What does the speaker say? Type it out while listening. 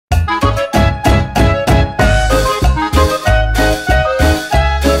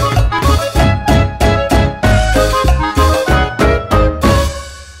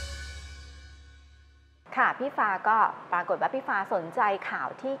พี่ฟ้าก็ปรากฏว่าพี่ฟ้าสนใจข่าว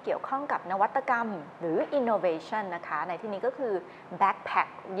ที่เกี่ยวข้องกับนวัตกรรมหรือ innovation นะคะในที่นี้ก็คือ backpack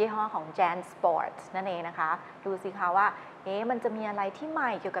ยี่ห้อของ Jan Sports นั่นเองนะคะดูสิคะว่ามันจะมีอะไรที่ใหม่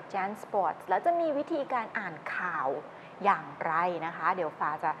เกี่ยวกับ Jan Sports แล้วจะมีวิธีการอ่านข่าวอย่างไรนะคะเดี๋ยวฟ้า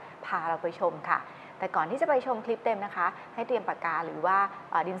จะพาเราไปชมค่ะแต่ก่อนที่จะไปชมคลิปเต็มนะคะให้เตรียมปากกาหรือว่า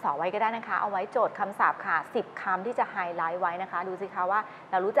ดินสอไว้ก็ได้นะคะเอาไว้โจทย์คำศัพท์ค่ะ10 คำที่จะไฮไลท์ไว้นะคะดูสิคะว่า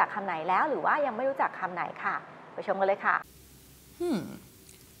เรารู้จักคำไหนแล้วหรือว่ายังไม่รู้จักคำไหนค่ะไปชมกันเลยค่ะ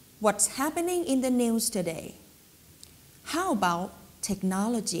What's happening in the news today? How about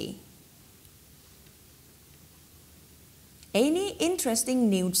technology? Any interesting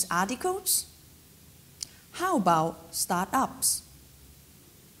news articles? How about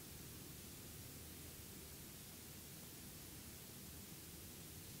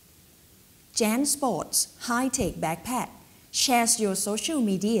startups?Jan Sports high-tech backpack shares your social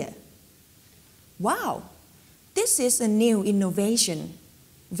media. Wow, this is a new innovation.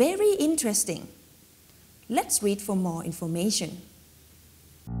 Very interesting. Let's read for more information.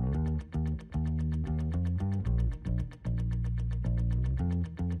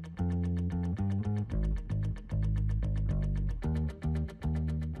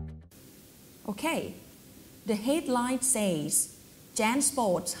 Okay, the headline says,Jan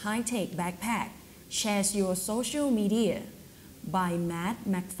Sports high-tech backpack shares your social media by Matt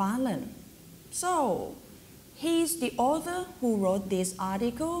McFarlane. So, he's the author who wrote this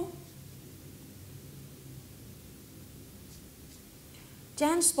article.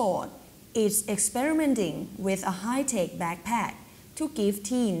 Jan Sport is experimenting with a high-tech backpack to give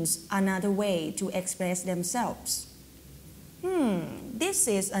teens another way to express themselves. This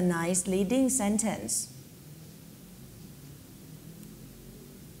is a nice leading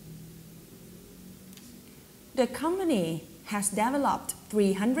sentence.The company has developed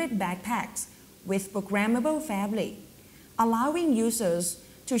 300 backpacks with programmable fabric, allowing users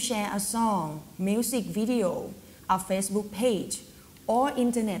to share a song, music video, a Facebook page, or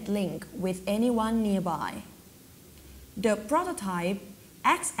internet link with anyone nearby. The prototype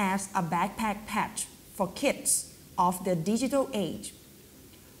acts as a backpack patch for kids of the digital age.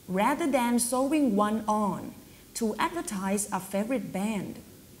 Rather than sewing one on to advertise a favorite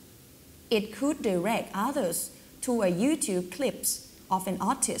band,It could direct others to a YouTube clips of an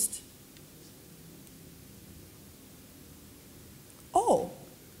artist. Oh,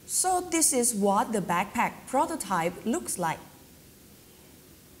 so this is what the backpack prototype looks like.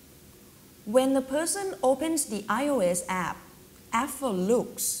 When the person opens the iOS app, Apple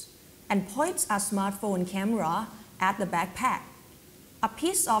looks and points a smartphone camera at the backpack. A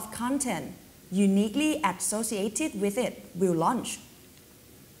piece of content uniquely associated with it will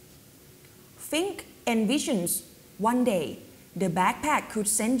launch.Think envisions one day the backpack could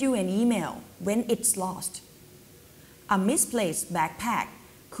send you an email when it's lost. A misplaced backpack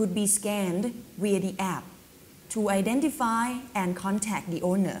could be scanned via the app to identify and contact the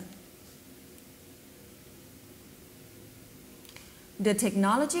owner. The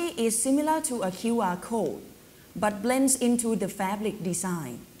technology is similar to a QR code, but blends into the fabric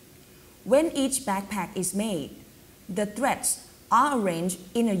design. When each backpack is made, the threads are arranged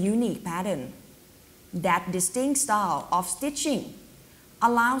in a unique pattern.That distinct style of stitching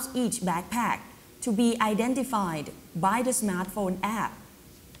allows each backpack to be identified by the smartphone app.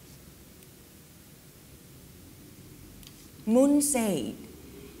 Moon said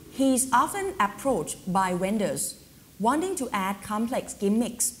he is often approached by vendors wanting to add complex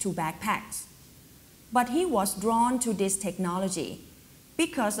gimmicks to backpacks, but he was drawn to this technology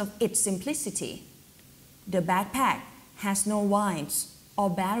because of its simplicity. The backpack has no wires or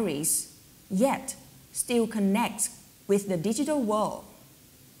batteries, yet,still connects with the digital world.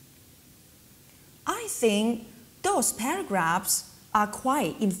 I think those paragraphs are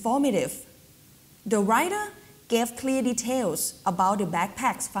quite informative. The writer gave clear details about the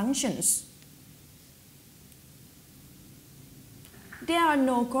backpack's functions. There are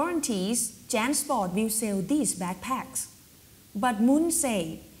no guarantees Jan Sport will sell these backpacks, but Moon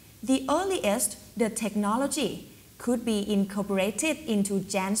said the earliest the technology could be incorporated into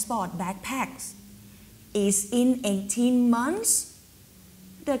Jan Sport backpacks.is in 18 months.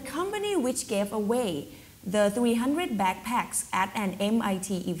 The company which gave away the 300 backpacks at an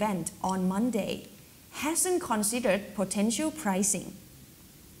MIT event on Monday hasn't considered potential pricing.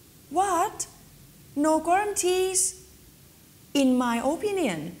 What? No guarantees? In my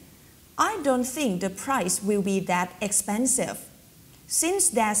opinion, I don't think the price will be that expensive, since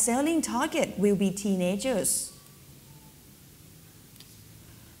their selling target will be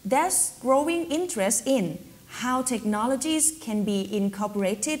teenagers.There's growing interest in how technologies can be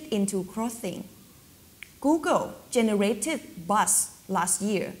incorporated into clothing. Google generated buzz last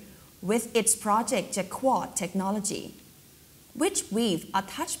year with its Project Quad technology, which weaved a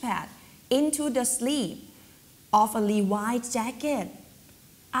touchpad into the sleeve of a Levi's jacket.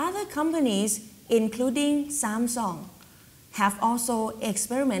 Other companies, including Samsung, have also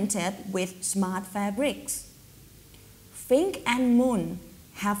experimented with smart fabrics. Fink and Moon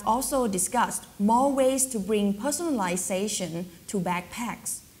have also discussed more ways to bring personalization to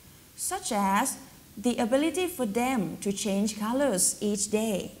backpacks, such as the ability for them to change colors each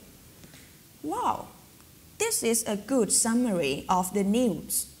day. Wow, this is a good summary of the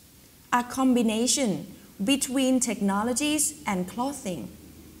news, a combination between technologies and clothing.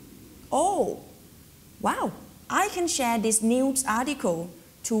 Oh, wow, I can share this news article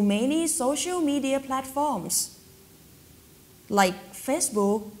to many social media platforms like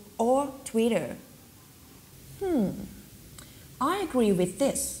Facebook or Twitter. I agree with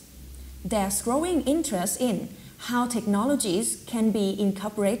this. There's growing interest in how technologies can be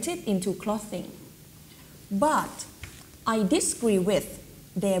incorporated into clothing. But I disagree with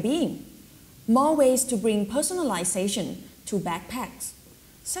there being more ways to bring personalization to backpacks,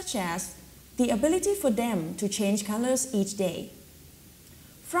 such as the ability for them to change colors each day.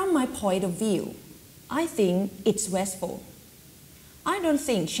 From my point of view, I think it's wasteful. I don't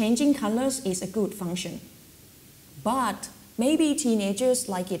think changing colors is a good function. But maybe teenagers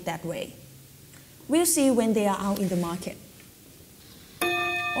like it that way. We'll see when they are out in the market.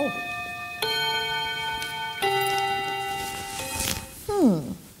 Oh.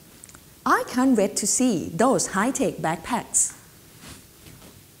 I can't wait to see those high-tech backpacks.